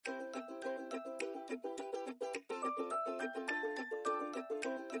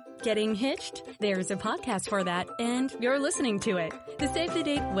Getting hitched? There's a podcast for that, and you're listening to it. The Save the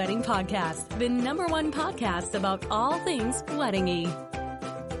Date Wedding Podcast, the #1 podcast about all things wedding-y.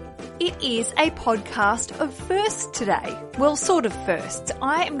 It is a podcast of firsts today. Well, sort of firsts.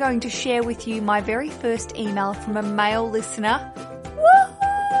 I am going to share with you my very first email from a male listener.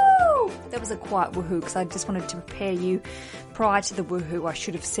 Woohoo! That was a quiet woohoo because I just wanted to prepare you. Prior to the woohoo, I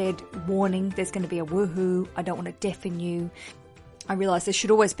should have said, warning, there's going to be a woohoo. I don't want to deafen you. I realise there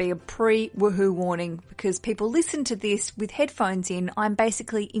should always be a pre-woohoo warning because people listen to this with headphones in. I'm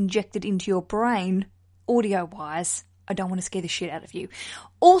basically injected into your brain, audio-wise. I don't want to scare the shit out of you.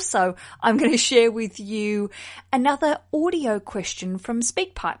 Also, I'm going to share with you another audio question from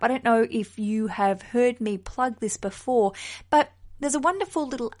SpeakPipe. I don't know if you have heard me plug this before, but there's a wonderful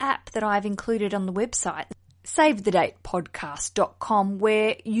little app that I've included on the website, SaveTheDatePodcast.com,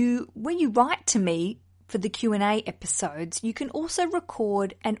 where when you write to me for the Q&A episodes, you can also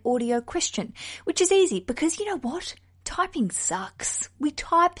record an audio question, which is easy because you know what? Typing sucks. We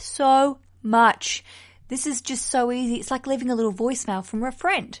type so much. This is just so easy. It's like leaving a little voicemail from a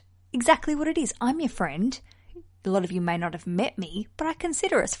friend. Exactly what it is. I'm your friend. A lot of you may not have met me, but I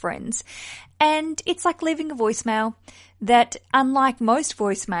consider us friends. And it's like leaving a voicemail that, unlike most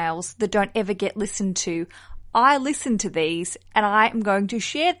voicemails that don't ever get listened to, I listen to these and I am going to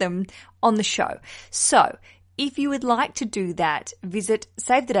share them on the show. So if you would like to do that, visit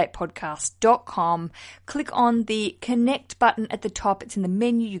SaveTheDatePodcast.com, click on the connect button at the top. It's in the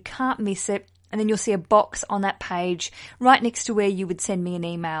menu. You can't miss it. And then you'll see a box on that page right next to where you would send me an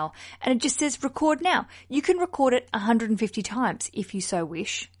email. And it just says record now. You can record it 150 times if you so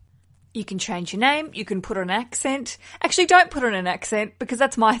wish. You can change your name. You can put on an accent. Actually, don't put on an accent because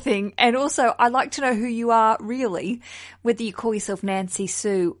that's my thing. And also, I'd like to know who you are really, whether you call yourself Nancy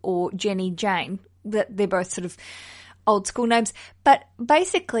Sue or Jenny Jane. They're both sort of old school names. But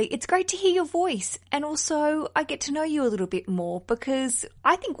basically, it's great to hear your voice. And also, I get to know you a little bit more because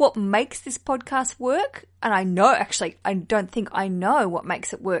I think what makes this podcast work, and I don't think I know what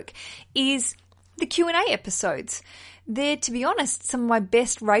makes it work, is the Q&A episodes. They're, to be honest, some of my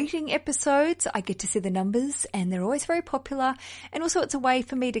best rating episodes. I get to see the numbers and they're always very popular. And also it's a way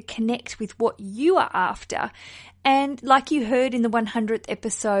for me to connect with what you are after. And like you heard in the 100th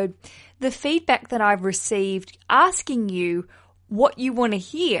episode, the feedback that I've received asking you what you want to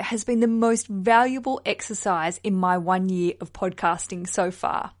hear has been the most valuable exercise in my 1 year of podcasting so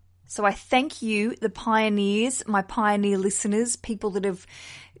far. So I thank you, the pioneers, my pioneer listeners, people that have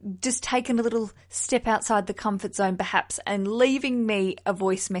just taken a little step outside the comfort zone perhaps and leaving me a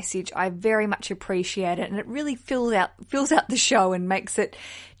voice message. I very much appreciate it and it really fills out the show and makes it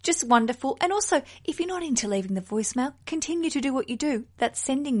just wonderful. And also, if you're not into leaving the voicemail, continue to do what you do. That's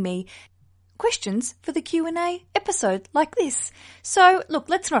sending me questions for the Q&A episode like this. So look,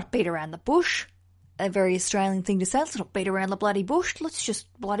 let's not beat around the bush. A very Australian thing to say. Let's not beat around the bloody bush. Let's just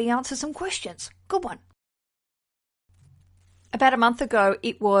bloody answer some questions. Good one. About a month ago,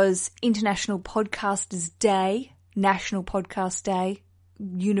 it was International Podcasters Day, National Podcast Day,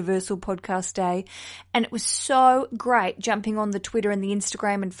 Universal Podcast Day, and it was so great jumping on the Twitter and the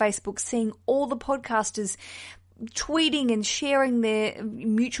Instagram and Facebook, seeing all the podcasters tweeting and sharing their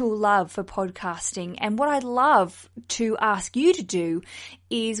mutual love for podcasting. And what I'd love to ask you to do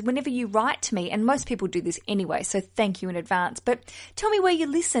is whenever you write to me, and most people do this anyway, so thank you in advance, but tell me where you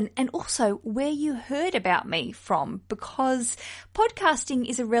listen and also where you heard about me from, because podcasting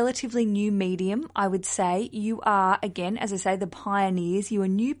is a relatively new medium, I would say. You are, again, as I say, the pioneers. You are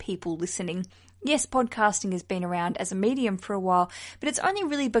new people listening. Yes, podcasting has been around as a medium for a while, but it's only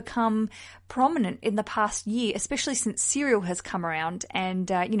really become prominent in the past year, especially since Serial has come around and,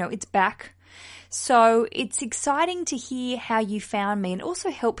 it's back. So it's exciting to hear how you found me, and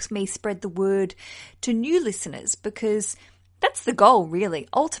also helps me spread the word to new listeners because that's the goal, really.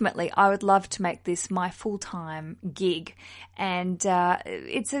 Ultimately, I would love to make this my full-time gig. And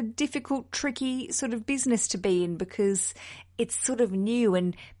it's a difficult, tricky sort of business to be in because it's sort of new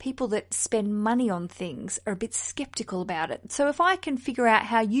and people that spend money on things are a bit skeptical about it. So if I can figure out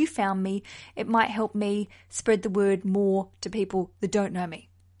how you found me, it might help me spread the word more to people that don't know me.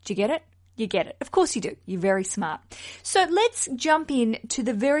 Do you get it? You get it. Of course you do. You're very smart. So let's jump in to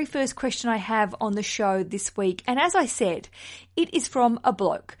the very first question I have on the show this week. And as I said, it is from a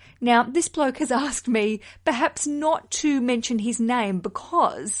bloke. Now, this bloke has asked me perhaps not to mention his name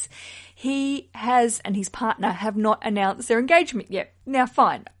because he has and his partner have not announced their engagement yet. Now,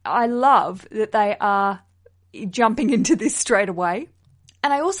 fine. I love that they are jumping into this straight away.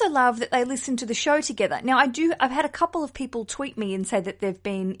 And I also love that they listen to the show together. Now, I've had a couple of people tweet me and say that they've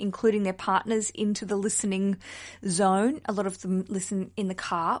been including their partners into the listening zone. A lot of them listen in the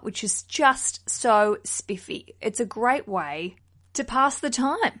car, which is just so spiffy. It's a great way to pass the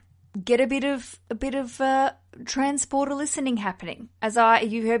time. Get a bit of transporter listening happening.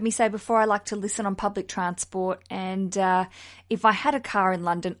 You heard me say before, I like to listen on public transport, and if I had a car in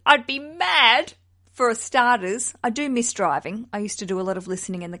London, I'd be mad. For starters, I do miss driving. I used to do a lot of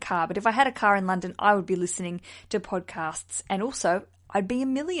listening in the car, but if I had a car in London, I would be listening to podcasts, and also I'd be a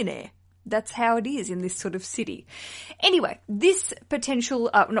millionaire. That's how it is in this sort of city. Anyway, this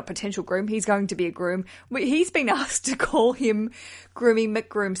not potential groom, he's going to be a groom. He's been asked to call him Groomy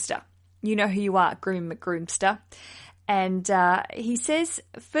McGroomster. You know who you are, Groomy McGroomster. And he says,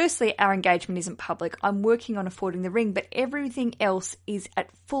 firstly, our engagement isn't public. I'm working on affording the ring, but everything else is at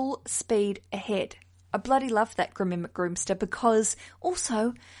full speed ahead. I bloody love that, Groomy McGroomster, because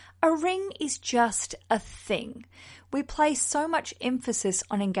also a ring is just a thing. We place so much emphasis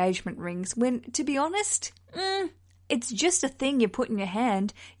on engagement rings when, to be honest, it's just a thing you put in your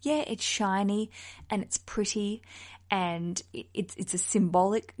hand. Yeah, it's shiny and it's pretty and it's a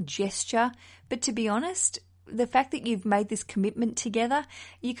symbolic gesture. But to be honest, the fact that you've made this commitment together,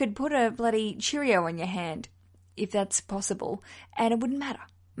 you could put a bloody Cheerio on your hand, if that's possible, and it wouldn't matter.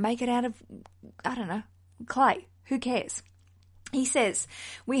 Make it out of, I don't know, clay. Who cares? He says,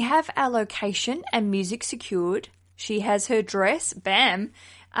 we have our location and music secured. She has her dress. Bam.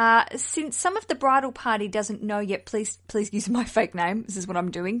 Since some of the bridal party doesn't know yet, please use my fake name. This is what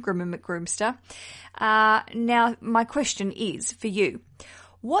I'm doing, Groomy McGroomster. Now, my question is for you.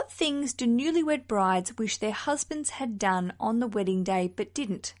 What things do newlywed brides wish their husbands had done on the wedding day but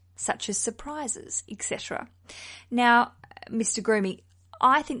didn't, such as surprises, etc.? Now, Mr. Groomy,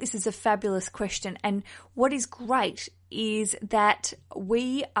 I think this is a fabulous question, and what is great is that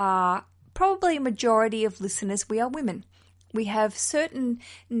we are, probably a majority of listeners, we are women. We have certain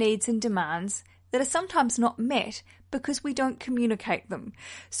needs and demands that are sometimes not met because we don't communicate them.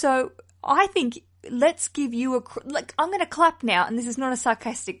 So I think let's give you I'm going to clap now, and this is not a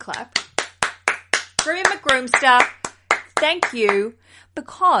sarcastic clap. Groomy McGroomster, thank you,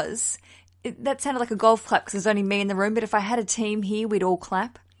 because that sounded like a golf clap because there's only me in the room, but if I had a team here, we'd all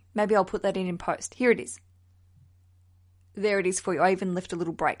clap. Maybe I'll put that in post. Here it is. There it is for you. I even left a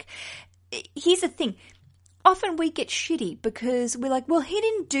little break. Here's the thing. Often we get shitty because we're like, well, he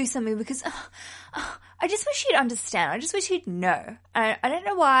didn't do something because I just wish he'd understand. I just wish he'd know. I don't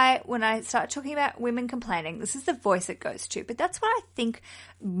know why when I start talking about women complaining, this is the voice it goes to. But that's what I think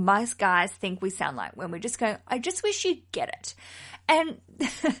most guys think we sound like when we're just going, I just wish you'd get it. And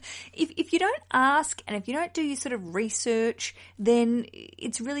if you don't ask and if you don't do your sort of research, then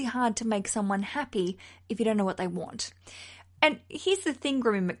it's really hard to make someone happy if you don't know what they want. And here's the thing,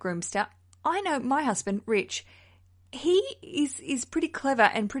 Groomy McGroomster. I know my husband, Rich, he is pretty clever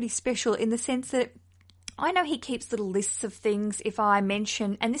and pretty special in the sense that I know he keeps little lists of things if I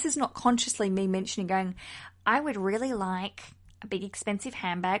mention, and this is not consciously me mentioning going, I would really like a big expensive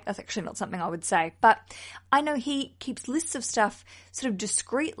handbag. That's actually not something I would say, but I know he keeps lists of stuff sort of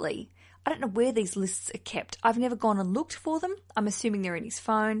discreetly. I don't know where these lists are kept. I've never gone and looked for them. I'm assuming they're in his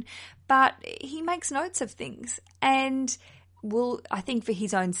phone, but he makes notes of things, and I think for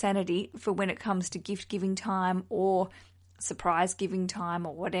his own sanity, for when it comes to gift giving time or surprise giving time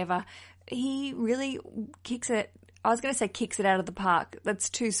or whatever, he really kicks it. I was going to say kicks it out of the park. That's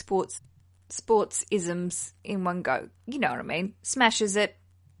two sports-isms in one go. You know what I mean? Smashes it,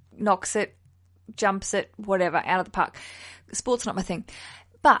 knocks it, jumps it, whatever, out of the park. Sport's not my thing.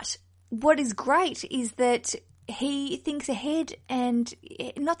 But what is great is that he thinks ahead, and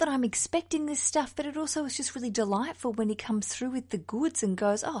not that I'm expecting this stuff, but it also is just really delightful when he comes through with the goods and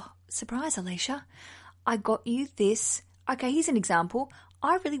goes, oh, surprise, Alicia, I got you this. Okay, here's an example.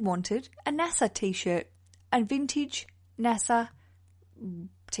 I really wanted a NASA t-shirt, a vintage NASA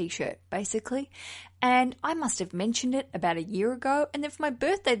t-shirt, basically. And I must have mentioned it about a year ago. And then for my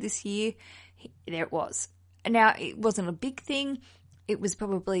birthday this year, there it was. Now, it wasn't a big thing. It was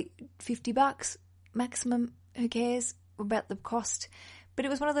probably $50 maximum. Who cares about the cost? But it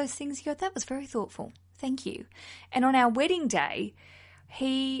was one of those things you go, that was very thoughtful. Thank you. And on our wedding day,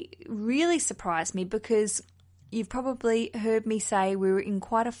 he really surprised me because you've probably heard me say we were in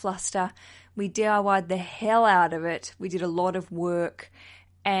quite a fluster. We DIY'd the hell out of it. We did a lot of work.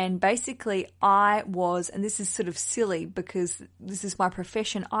 And basically I was, and this is sort of silly because this is my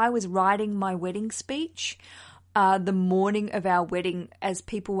profession, I was writing my wedding speech the morning of our wedding as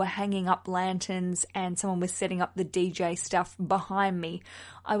people were hanging up lanterns and someone was setting up the DJ stuff behind me.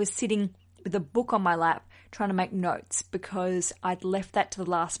 I was sitting with a book on my lap trying to make notes because I'd left that to the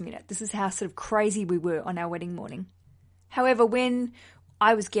last minute. This is how sort of crazy we were on our wedding morning. However, when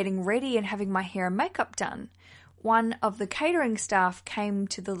I was getting ready and having my hair and makeup done, one of the catering staff came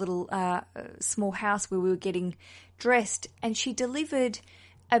to the little small house where we were getting dressed, and she delivered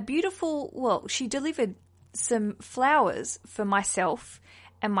she delivered some flowers for myself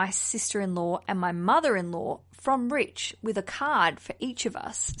and my sister-in-law and my mother-in-law from Rich with a card for each of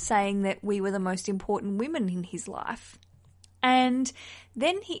us saying that we were the most important women in his life. And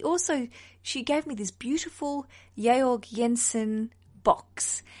then she gave me this beautiful Georg Jensen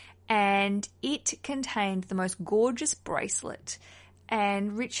box, and it contained the most gorgeous bracelet,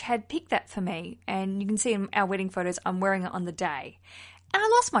 and Rich had picked that for me, and you can see in our wedding photos I'm wearing it on the day. And I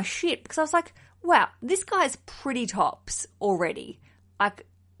lost my shit because I was like, wow, this guy's pretty tops already. Like,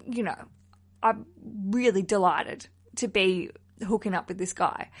 you know, I'm really delighted to be hooking up with this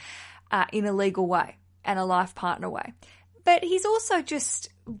guy in a legal way and a life partner way. But he's also just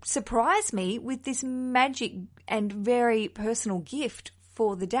surprised me with this magic and very personal gift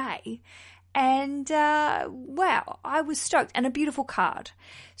for the day. And wow, I was stoked. And a beautiful card.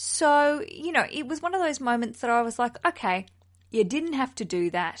 So, you know, it was one of those moments that I was like, okay, you didn't have to do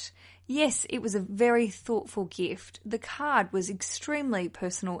that. Yes, it was a very thoughtful gift. The card was extremely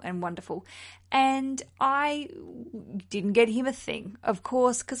personal and wonderful. And I didn't get him a thing, of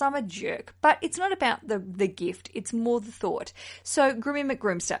course, because I'm a jerk. But it's not about the gift. It's more the thought. So, Groomy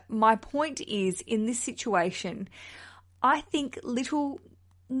McGroomster, my point is, in this situation, I think little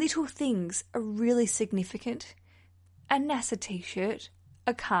things are really significant. A NASA t-shirt,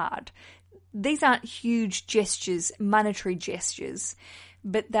 a card. These aren't huge gestures, monetary gestures,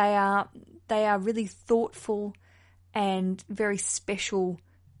 but they are really thoughtful and very special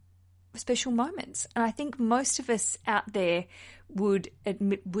moments. And I think most of us out there would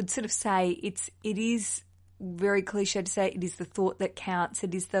sort of say it is very cliche to say it is the thought that counts.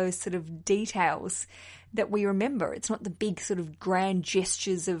 It is those sort of details that we remember. It's not the big sort of grand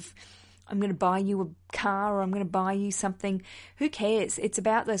gestures of, I'm going to buy you a car or I'm going to buy you something. Who cares? It's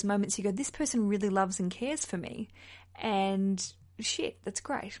about those moments you go, this person really loves and cares for me. And shit, that's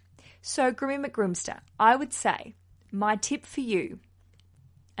great. So, Groomy McGroomster, I would say my tip for you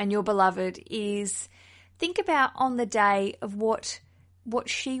and your beloved is think about on the day of what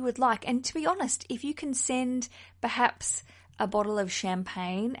she would like. And to be honest, if you can send perhaps a bottle of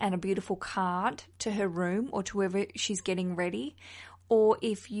champagne and a beautiful card to her room or to wherever she's getting ready, or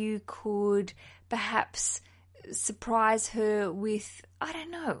if you could perhaps surprise her with, I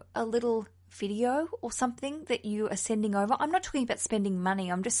don't know, a little video or something that you are sending over. I'm not talking about spending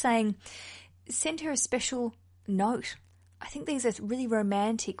money. I'm just saying send her a special note. I think these are really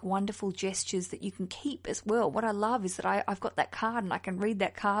romantic, wonderful gestures that you can keep as well. What I love is that I've got that card and I can read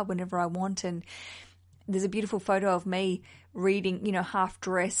that card whenever I want. And there's a beautiful photo of me reading, you know, half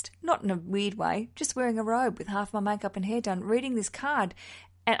dressed, not in a weird way, just wearing a robe with half my makeup and hair done, reading this card.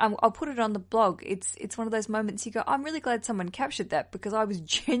 And I'll put it on the blog. It's one of those moments you go, I'm really glad someone captured that because I was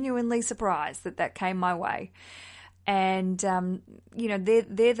genuinely surprised that came my way. And, you know,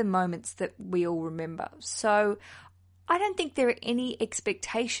 they're the moments that we all remember. So I don't think there are any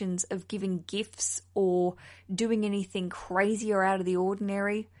expectations of giving gifts or doing anything crazy or out of the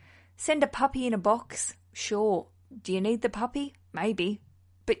ordinary. Send a puppy in a box. Sure. Do you need the puppy? Maybe.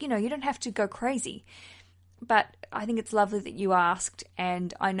 But, you know, you don't have to go crazy. But I think it's lovely that you asked,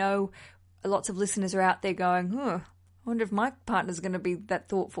 and I know lots of listeners are out there going, I wonder if my partner's going to be that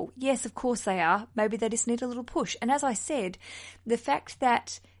thoughtful. Yes, of course they are. Maybe they just need a little push. And as I said, the fact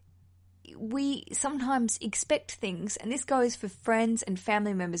that we sometimes expect things, and this goes for friends and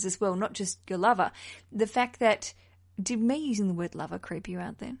family members as well, not just your lover, the fact that, did me using the word lover creep you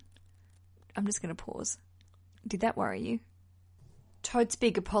out then? I'm just going to pause. Did that worry you? Totes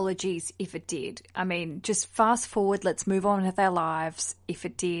big apologies if it did. I mean, just fast forward, let's move on with our lives if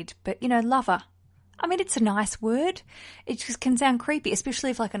it did. But, you know, lover. I mean, it's a nice word. It just can sound creepy, especially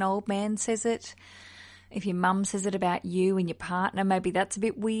if like an old man says it. If your mum says it about you and your partner, maybe that's a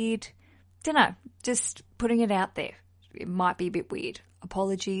bit weird. Dunno, just putting it out there. It might be a bit weird.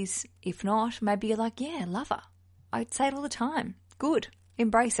 Apologies. If not, maybe you're like, yeah, lover. I'd say it all the time. Good.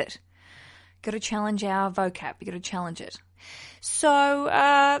 Embrace it. Got to challenge our vocab. You got to challenge it.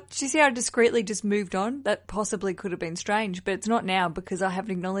 So, do you see how I discreetly just moved on? That possibly could have been strange, but it's not now because I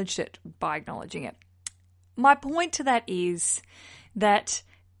haven't acknowledged it by acknowledging it. My point to that is that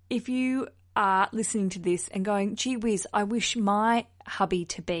if you are listening to this and going, gee whiz, I wish my hubby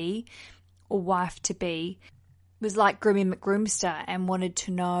to be or wife to be was like Groomy McGroomster and wanted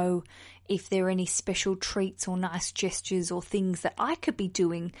to know if there are any special treats or nice gestures or things that I could be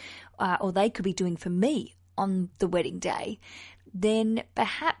doing or they could be doing for me on the wedding day, then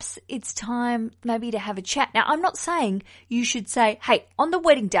perhaps it's time maybe to have a chat. Now, I'm not saying you should say, hey, on the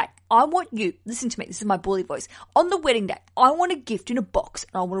wedding day, I want you, listen to me, this is my bully voice. On the wedding day, I want a gift in a box,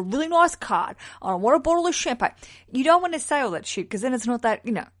 and I want a really nice card, and I want a bottle of champagne. You don't want to say all that shit, because then it's not that,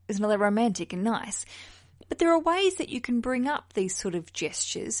 it's not that romantic and nice. But there are ways that you can bring up these sort of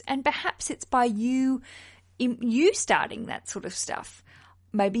gestures, and perhaps it's by you starting that sort of stuff.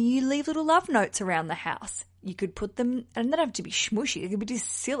 Maybe you leave little love notes around the house. You could put them, and they don't have to be smushy. It could be just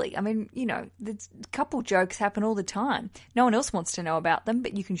silly. I mean, the couple jokes happen all the time. No one else wants to know about them,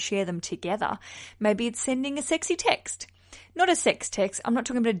 but you can share them together. Maybe it's sending a sexy text. Not a sex text. I'm not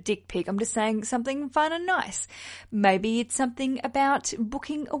talking about a dick pic. I'm just saying something fun and nice. Maybe it's something about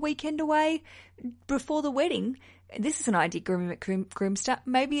booking a weekend away before the wedding. This is an idea, Groomster.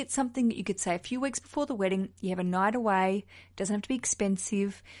 Maybe it's something that you could say a few weeks before the wedding. You have a night away. It doesn't have to be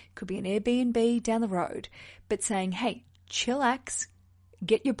expensive. It could be an Airbnb down the road. But saying, hey, chillax.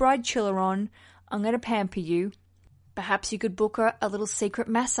 Get your bride chiller on. I'm going to pamper you. Perhaps you could book a little secret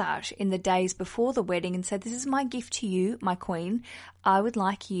massage in the days before the wedding and say, this is my gift to you, my queen. I would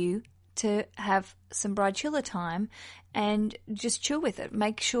like you to have some bride chiller time and just chill with it.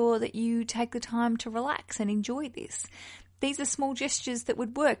 Make sure that you take the time to relax and enjoy this. These are small gestures that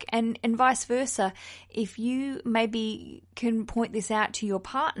would work, and vice versa. If you maybe can point this out to your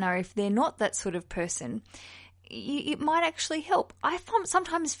partner, if they're not that sort of person, it might actually help. I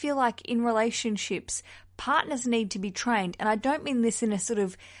sometimes feel like in relationships, partners need to be trained, and I don't mean this in a sort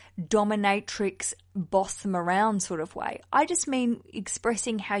of dominatrix, boss them around sort of way. I just mean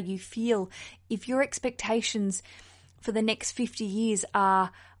expressing how you feel. If your expectations for the next 50 years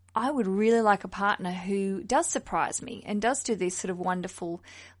are, I would really like a partner who does surprise me and does do these sort of wonderful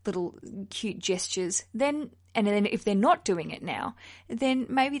little cute gestures, then if they're not doing it now, then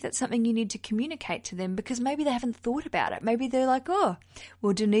maybe that's something you need to communicate to them, because maybe they haven't thought about it. Maybe they're like, oh,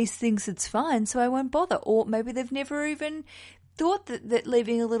 well, Denise thinks it's fine, so I won't bother. Or maybe they've never even thought that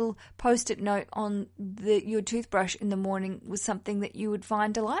leaving a little post-it note on your toothbrush in the morning was something that you would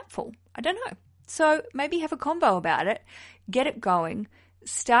find delightful. I don't know. So maybe have a convo about it, get it going,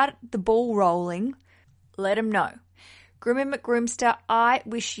 start the ball rolling, let them know. Groomy McGroomster, I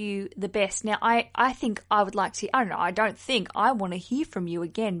wish you the best. Now, I think I would like to, I want to hear from you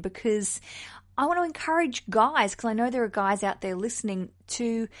again, because I want to encourage guys, because I know there are guys out there listening,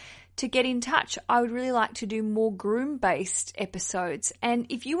 to get in touch. I would really like to do more groom-based episodes. And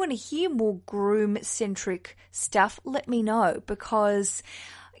if you want to hear more groom-centric stuff, let me know, because,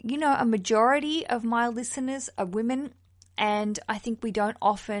 a majority of my listeners are women, and I think we don't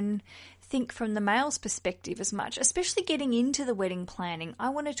often think from the male's perspective as much, especially getting into the wedding planning. I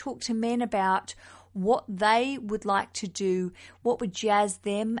want to talk to men about what they would like to do, what would jazz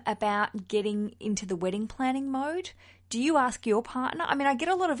them about getting into the wedding planning mode. Do you ask your partner? I mean, I get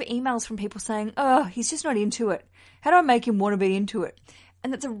a lot of emails from people saying, oh, he's just not into it. How do I make him want to be into it?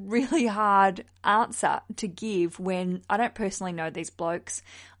 And that's a really hard answer to give when I don't personally know these blokes.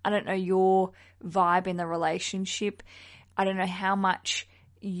 I don't know your vibe in the relationship. I don't know how much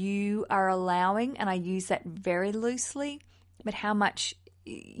you are allowing, and I use that very loosely, but how much,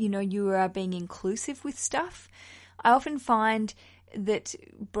 you are being inclusive with stuff. I often find that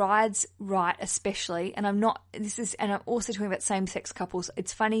brides write especially, and I'm also talking about same-sex couples.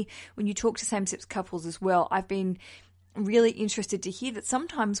 It's funny when you talk to same-sex couples as well. I've been really interested to hear that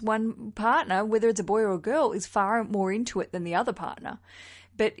sometimes one partner, whether it's a boy or a girl, is far more into it than the other partner.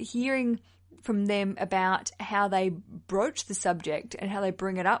 But hearing from them about how they broach the subject and how they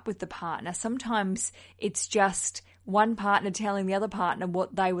bring it up with the partner, sometimes it's just one partner telling the other partner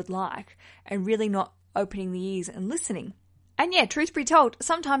what they would like and really not opening the ears and listening. And yeah, truth be told,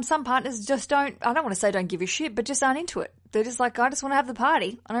 sometimes some partners just I don't want to say don't give a shit, but just aren't into it. They're just like, I just want to have the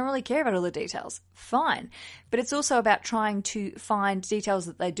party. I don't really care about all the details. Fine. But it's also about trying to find details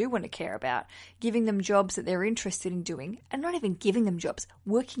that they do want to care about, giving them jobs that they're interested in doing, and not even giving them jobs,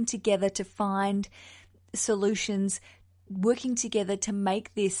 working together to find solutions, working together to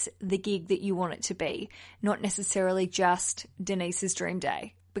make this the gig that you want it to be, not necessarily just Denise's dream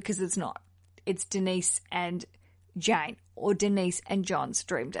day, because it's not. It's Denise and Jane, or Denise and John's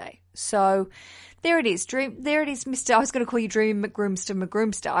dream day. So there it is. Mr. I was going to call you Dream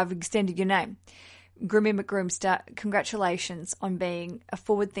McGroomster. I've extended your name. Groomy McGroomster, congratulations on being a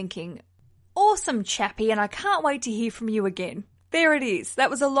forward-thinking, awesome chappy, and I can't wait to hear from you again. There it is. That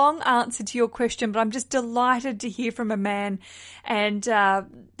was a long answer to your question, but I'm just delighted to hear from a man, and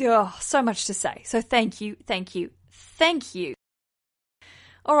so much to say. So thank you.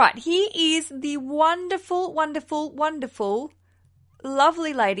 All right, here is the wonderful, wonderful, wonderful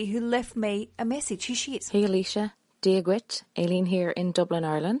lovely lady who left me a message. Here she is. Hey Alicia, Diagwit, Aileen here in Dublin,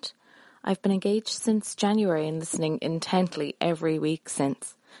 Ireland. I've been engaged since January and listening intently every week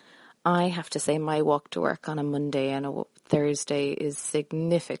since. I have to say my walk to work on a Monday and a Thursday is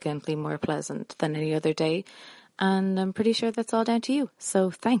significantly more pleasant than any other day, and I'm pretty sure that's all down to you, so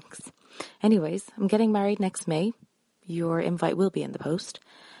thanks. Anyways, I'm getting married next May. Your invite will be in the post,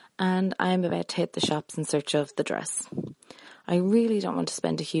 and I'm about to hit the shops in search of the dress. I really don't want to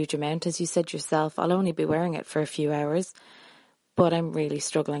spend a huge amount. As you said yourself, I'll only be wearing it for a few hours, but I'm really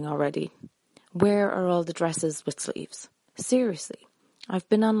struggling already. Where are all the dresses with sleeves? Seriously. I've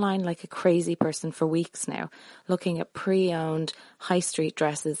been online like a crazy person for weeks now, looking at pre-owned high street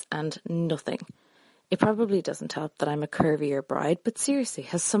dresses and nothing. It probably doesn't help that I'm a curvier bride, but seriously,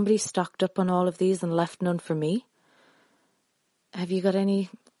 has somebody stocked up on all of these and left none for me? Have you got any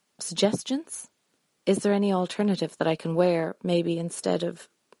suggestions? Is there any alternative that I can wear, maybe instead of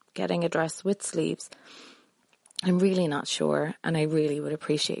getting a dress with sleeves? I'm really not sure, and I really would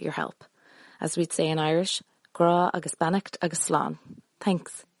appreciate your help. As we'd say in Irish, gra agus bannacht agus slán.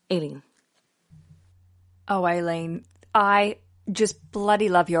 Thanks, Aileen. Oh, Aileen, I just bloody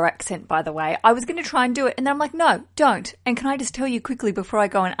love your accent, by the way. I was going to try and do it, and then I'm like, no, don't. And can I just tell you quickly before I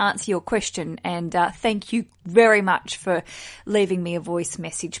go and answer your question, and thank you very much for leaving me a voice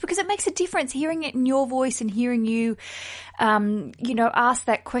message, because it makes a difference hearing it in your voice and hearing you, ask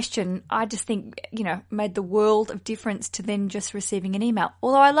that question. I just think, made the world of difference to then just receiving an email.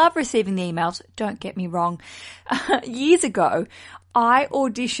 Although I love receiving the emails, don't get me wrong. Years ago, I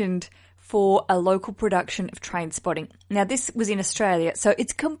auditioned for a local production of Trainspotting. Now, this was in Australia, so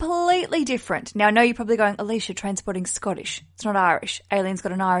it's completely different. Now, I know you're probably going, Alicia, Trainspotting's Scottish. It's not Irish. Aileen's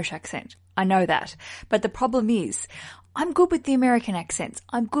got an Irish accent. I know that. But the problem is, I'm good with the American accents.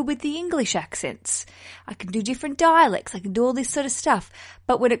 I'm good with the English accents. I can do different dialects. I can do all this sort of stuff.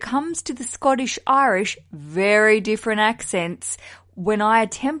 But when it comes to the Scottish-Irish, very different accents. When I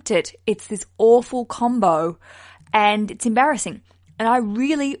attempt it, it's this awful combo, and it's embarrassing. And I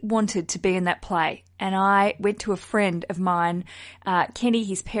really wanted to be in that play. And I went to a friend of mine, Kenny,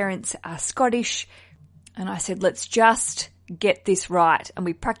 his parents are Scottish. And I said, let's just get this right. And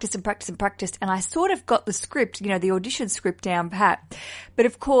we practiced and practiced and practiced. And I sort of got the script, the audition script down pat. But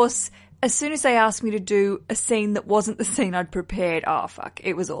of course, as soon as they asked me to do a scene that wasn't the scene I'd prepared, oh fuck,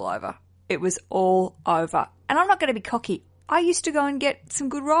 it was all over. It was all over. And I'm not going to be cocky. I used to go and get some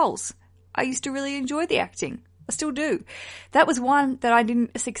good roles. I used to really enjoy the acting. I still do. That was one that I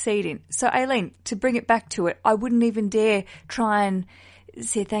didn't succeed in. So, Aileen, to bring it back to it, I wouldn't even dare try and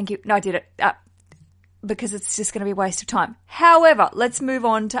say thank you. No, I did it because it's just going to be a waste of time. However, let's move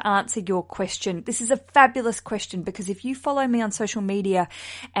on to answer your question. This is a fabulous question because if you follow me on social media,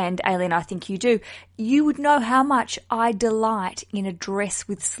 and Aileen, I think you do, you would know how much I delight in a dress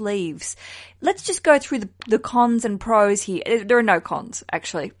with sleeves. Let's just go through the cons and pros here. There are no cons,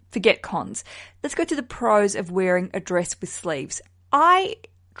 actually. Forget cons. Let's go to the pros of wearing a dress with sleeves. I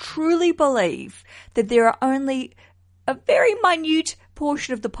truly believe that there are only a very minute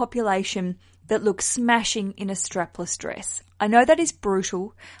portion of the population that looks smashing in a strapless dress. I know that is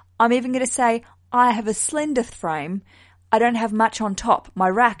brutal. I'm even going to say I have a slender frame. I don't have much on top. My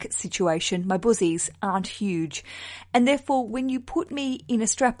rack situation, my buzzies aren't huge. And therefore, when you put me in a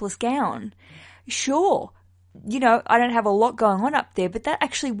strapless gown, sure, I don't have a lot going on up there, but that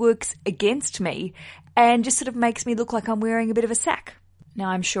actually works against me and just sort of makes me look like I'm wearing a bit of a sack. Now,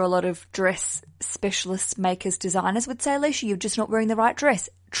 I'm sure a lot of dress specialists, makers, designers would say, Alicia, you're just not wearing the right dress.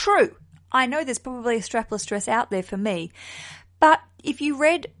 True. I know there's probably a strapless dress out there for me. But if you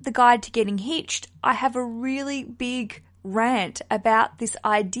read The Guide to Getting Hitched, I have a really big rant about this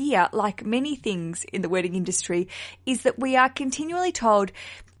idea, like many things in the wedding industry, is that we are continually told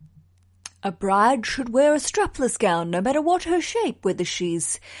a bride should wear a strapless gown no matter what her shape, whether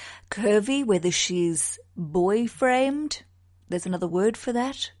she's curvy, whether she's boy-framed. There's another word for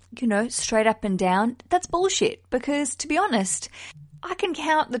that. Straight up and down. That's bullshit because, to be honest, I can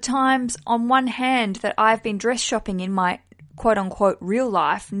count the times on one hand that I've been dress shopping in my quote-unquote real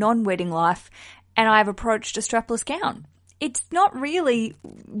life, non-wedding life, and I've approached a strapless gown. It's not really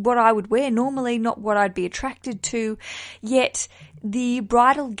what I would wear normally, not what I'd be attracted to, yet the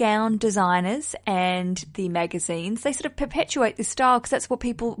bridal gown designers and the magazines, they sort of perpetuate this style because that's what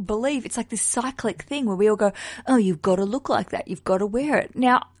people believe. It's like this cyclic thing where we all go, oh, you've got to look like that, you've got to wear it.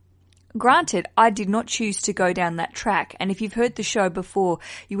 Now, Granted, I did not choose to go down that track, and if you've heard the show before,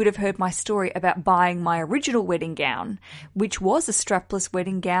 you would have heard my story about buying my original wedding gown, which was a strapless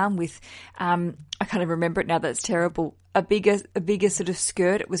wedding gown with, I can't even remember it now, that's terrible, a bigger sort of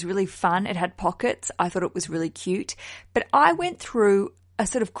skirt. It was really fun. It had pockets. I thought it was really cute. But I went through a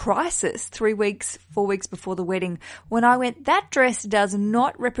sort of crisis 4 weeks before the wedding when I went, that dress does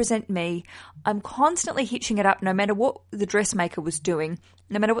not represent me. I'm constantly hitching it up no matter what the dressmaker was doing,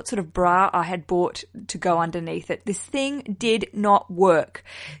 no matter what sort of bra I had bought to go underneath it. This thing did not work.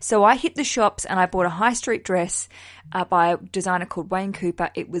 So I hit the shops and I bought a high street dress by a designer called Wayne Cooper.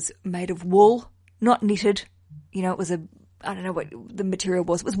 It was made of wool, not knitted. You know, it was I don't know what the material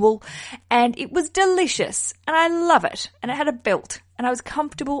was. It was wool, and it was delicious, and I love it. And it had a belt, and I was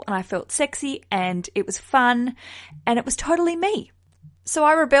comfortable, and I felt sexy, and it was fun, and it was totally me. So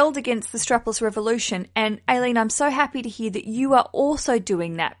I rebelled against the strapless revolution, and Aileen, I'm so happy to hear that you are also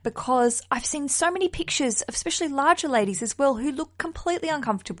doing that, because I've seen so many pictures of especially larger ladies as well who look completely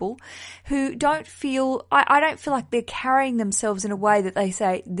uncomfortable, who don't feel, I don't feel like they're carrying themselves in a way that they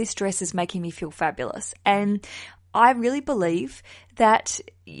say, this dress is making me feel fabulous. And I really believe that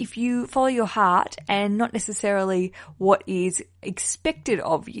if you follow your heart and not necessarily what is expected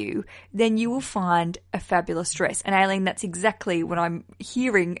of you, then you will find a fabulous dress. And Aileen, that's exactly what I'm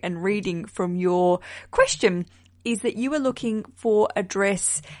hearing and reading from your question, is that you are looking for a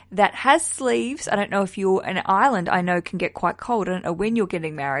dress that has sleeves. I don't know if you're in Ireland, I know can get quite cold. I don't know when you're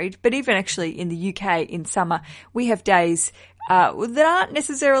getting married, but even actually in the UK in summer, we have days that aren't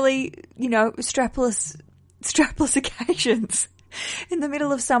necessarily, strapless occasions. In the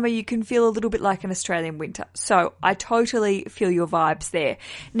middle of summer, you can feel a little bit like an Australian winter. So I totally feel your vibes there.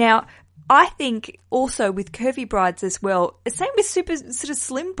 Now, I think also with curvy brides as well, same with super sort of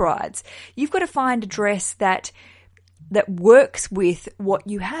slim brides, you've got to find a dress that works with what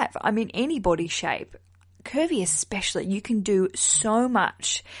you have. I mean, any body shape, curvy especially, you can do so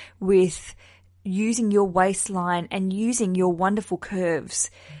much with using your waistline and using your wonderful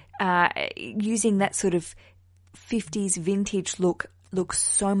curves, using that sort of 50s vintage look looks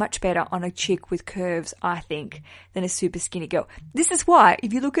so much better on a chick with curves, I think, than a super skinny girl. This is why,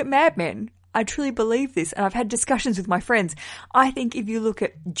 if you look at Mad Men, I truly believe this, and I've had discussions with my friends. I think if you look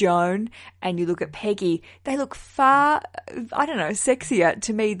at Joan and you look at Peggy, they look far, sexier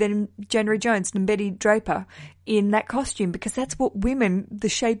to me than January Jones and Betty Draper in that costume, because that's what the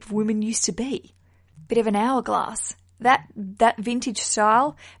shape of women used to be. Bit of an hourglass. That vintage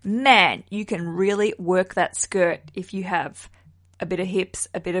style, man, you can really work that skirt if you have a bit of hips,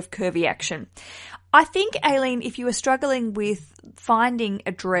 a bit of curvy action. I think, Aileen, if you are struggling with finding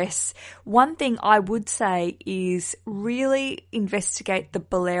a dress, one thing I would say is really investigate the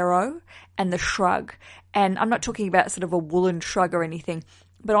bolero and the shrug. And I'm not talking about sort of a woolen shrug or anything,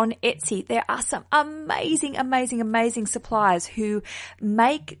 but on Etsy, there are some amazing, amazing, amazing suppliers who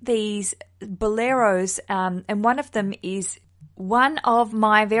make these boleros, and one of them is one of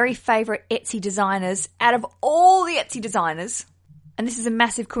my very favourite Etsy designers out of all the Etsy designers. And this is a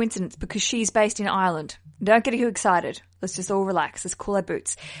massive coincidence because she's based in Ireland. Don't get too excited. Let's just all relax. Let's cool our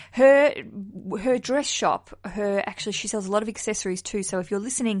boots. Her dress shop, she sells a lot of accessories too. So if you're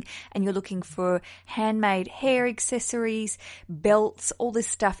listening and you're looking for handmade hair accessories, belts, all this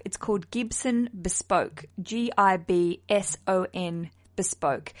stuff, it's called Gibson Bespoke. Gibson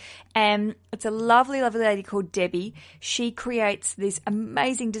Bespoke. And it's a lovely, lovely lady called Debbie. She creates these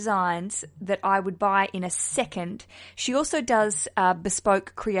amazing designs that I would buy in a second. She also does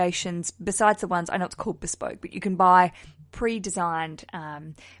bespoke creations besides the ones, I know it's called bespoke, but you can buy pre-designed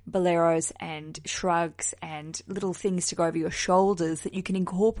boleros and shrugs and little things to go over your shoulders that you can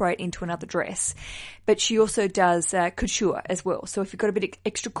incorporate into another dress. But she also does couture as well. So if you've got a bit of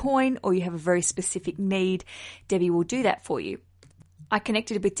extra coin or you have a very specific need, Debbie will do that for you. I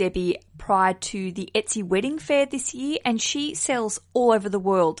connected with Debbie prior to the Etsy wedding fair this year, and she sells all over the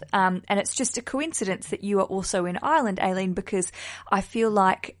world. And it's just a coincidence that you are also in Ireland, Aileen, because I feel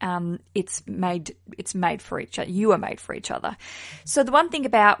like it's made for each other. You are made for each other. So the one thing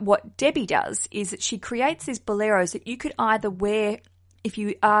about what Debbie does is that she creates these boleros that you could either wear. If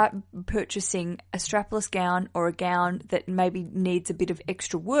you are purchasing a strapless gown or a gown that maybe needs a bit of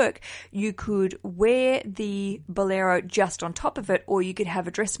extra work, you could wear the bolero just on top of it, or you could have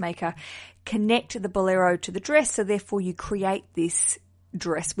a dressmaker connect the bolero to the dress, so therefore you create this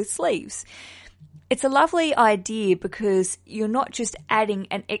dress with sleeves. It's a lovely idea because you're not just adding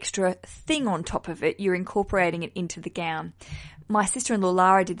an extra thing on top of it, you're incorporating it into the gown. My sister-in-law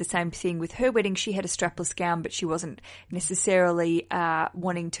Lara did the same thing with her wedding. She had a strapless gown, but she wasn't necessarily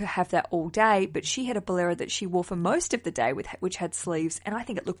wanting to have that all day. But she had a bolero that she wore for most of the day, which had sleeves, and I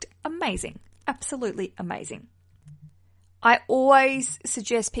think it looked amazing. Absolutely amazing. I always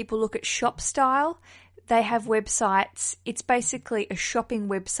suggest people look at ShopStyle. They have websites. It's basically a shopping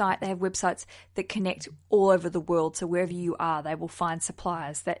website. They have websites that connect all over the world. So wherever you are, they will find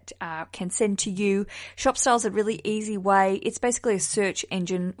suppliers that can send to you. ShopStyle is a really easy way. It's basically a search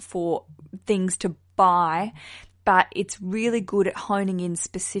engine for things to buy, but it's really good at honing in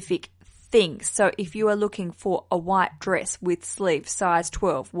specific things. So if you are looking for a white dress with sleeves, size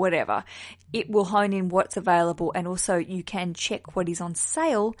 12, whatever, it will hone in what's available, and also you can check what is on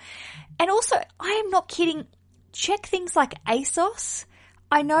sale. And also, I am not kidding, check things like ASOS.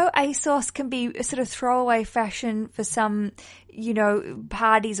 I know ASOS can be a sort of throwaway fashion for some,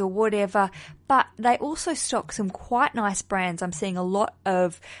 parties or whatever, but they also stock some quite nice brands. I'm seeing a lot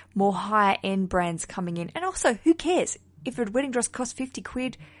of more higher end brands coming in. And also, who cares? If a wedding dress costs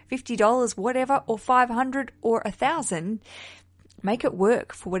 £50, $50, whatever, or $500 or $1,000, make it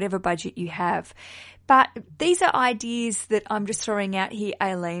work for whatever budget you have. But these are ideas that I'm just throwing out here,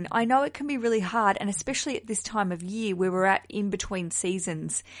 Aileen. I know it can be really hard, and especially at this time of year where we're at in between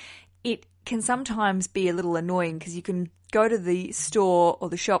seasons, it can sometimes be a little annoying because you can go to the store or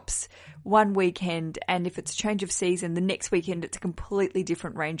the shops one weekend, and if it's a change of season, the next weekend it's a completely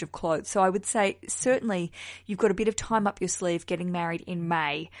different range of clothes. So I would say certainly you've got a bit of time up your sleeve getting married in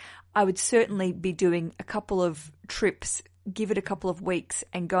May. I would certainly be doing a couple of trips, give it a couple of weeks,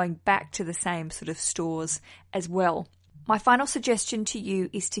 and going back to the same sort of stores as well. My final suggestion to you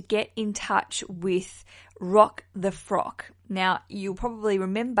is to get in touch with Rock the Frock. Now, you'll probably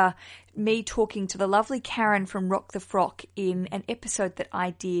remember me talking to the lovely Karen from Rock the Frock in an episode that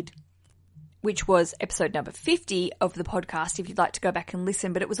I did, which was episode number 50 of the podcast, if you'd like to go back and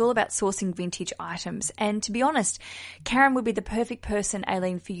listen. But it was all about sourcing vintage items. And to be honest, Karen would be the perfect person,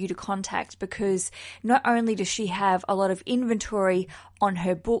 Aileen, for you to contact, because not only does she have a lot of inventory on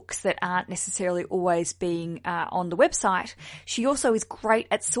her books that aren't necessarily always being on the website, she also is great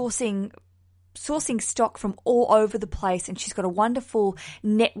at sourcing stock from all over the place, and she's got a wonderful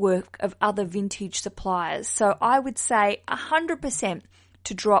network of other vintage suppliers. So I would say 100%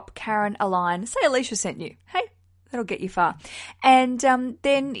 to drop Karen a line. Say Alicia sent you. Hey, that'll get you far. And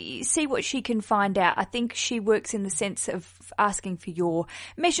then see what she can find out. I think she works in the sense of asking for your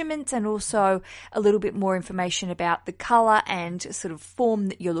measurements and also a little bit more information about the colour and sort of form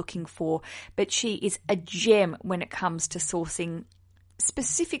that you're looking for. But she is a gem when it comes to sourcing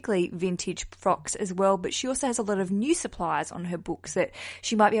specifically vintage frocks as well, but she also has a lot of new suppliers on her books that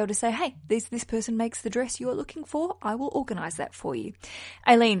she might be able to say, hey, this person makes the dress you're looking for. I will organise that for you.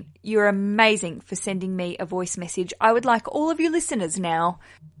 Aileen, you're amazing for sending me a voice message. I would like all of you listeners now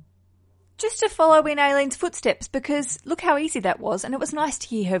just to follow in Aileen's footsteps, because look how easy that was, and it was nice to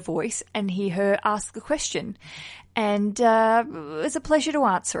hear her voice and hear her ask the question. And it was a pleasure to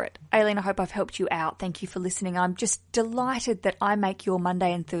answer it. Aileen, I hope I've helped you out. Thank you for listening. I'm just delighted that I make your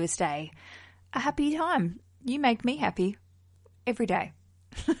Monday and Thursday a happy time. You make me happy every day.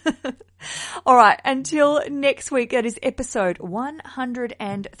 All right, until next week, that is episode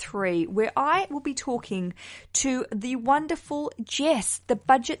 103, where I will be talking to the wonderful Jess, the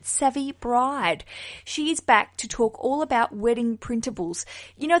budget savvy bride. She is back to talk all about wedding printables.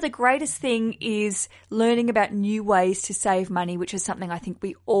 You know, the greatest thing is learning about new ways to save money, which is something I think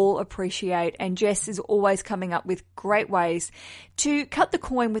we all appreciate. And Jess is always coming up with great ways to cut the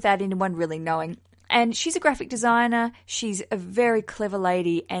coin without anyone really knowing. And she's a graphic designer. She's a very clever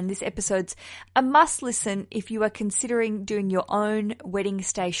lady. And this episode's a must listen if you are considering doing your own wedding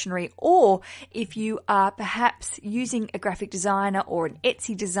stationery, or if you are perhaps using a graphic designer or an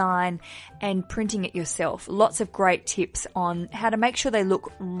Etsy design and printing it yourself. Lots of great tips on how to make sure they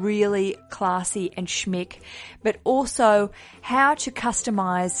look really classy and schmick, but also how to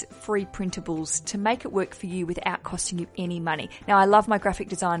customize free printables to make it work for you without costing you any money. Now, I love my graphic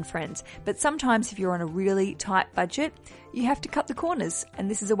design friends, but sometimes if you're on a really tight budget, you have to cut the corners, and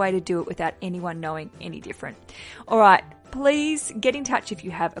this is a way to do it without anyone knowing any different. All right, please get in touch if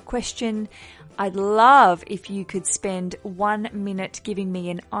you have a question. I'd love if you could spend 1 minute giving me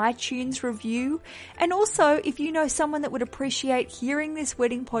an iTunes review. And also, if you know someone that would appreciate hearing this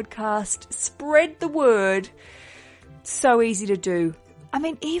wedding podcast, spread the word. So easy to do. I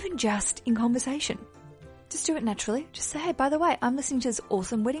mean, even just in conversation. Just do it naturally. Just say, hey, by the way, I'm listening to this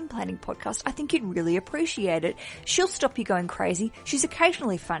awesome wedding planning podcast. I think you'd really appreciate it. She'll stop you going crazy. She's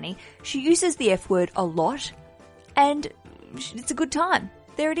occasionally funny. She uses the F word a lot. And it's a good time.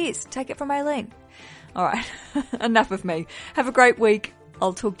 There it is. Take it from Aileen. All right. Enough of me. Have a great week.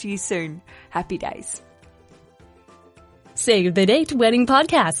 I'll talk to you soon. Happy days. Save the Date Wedding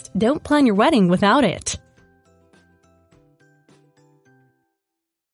Podcast. Don't plan your wedding without it.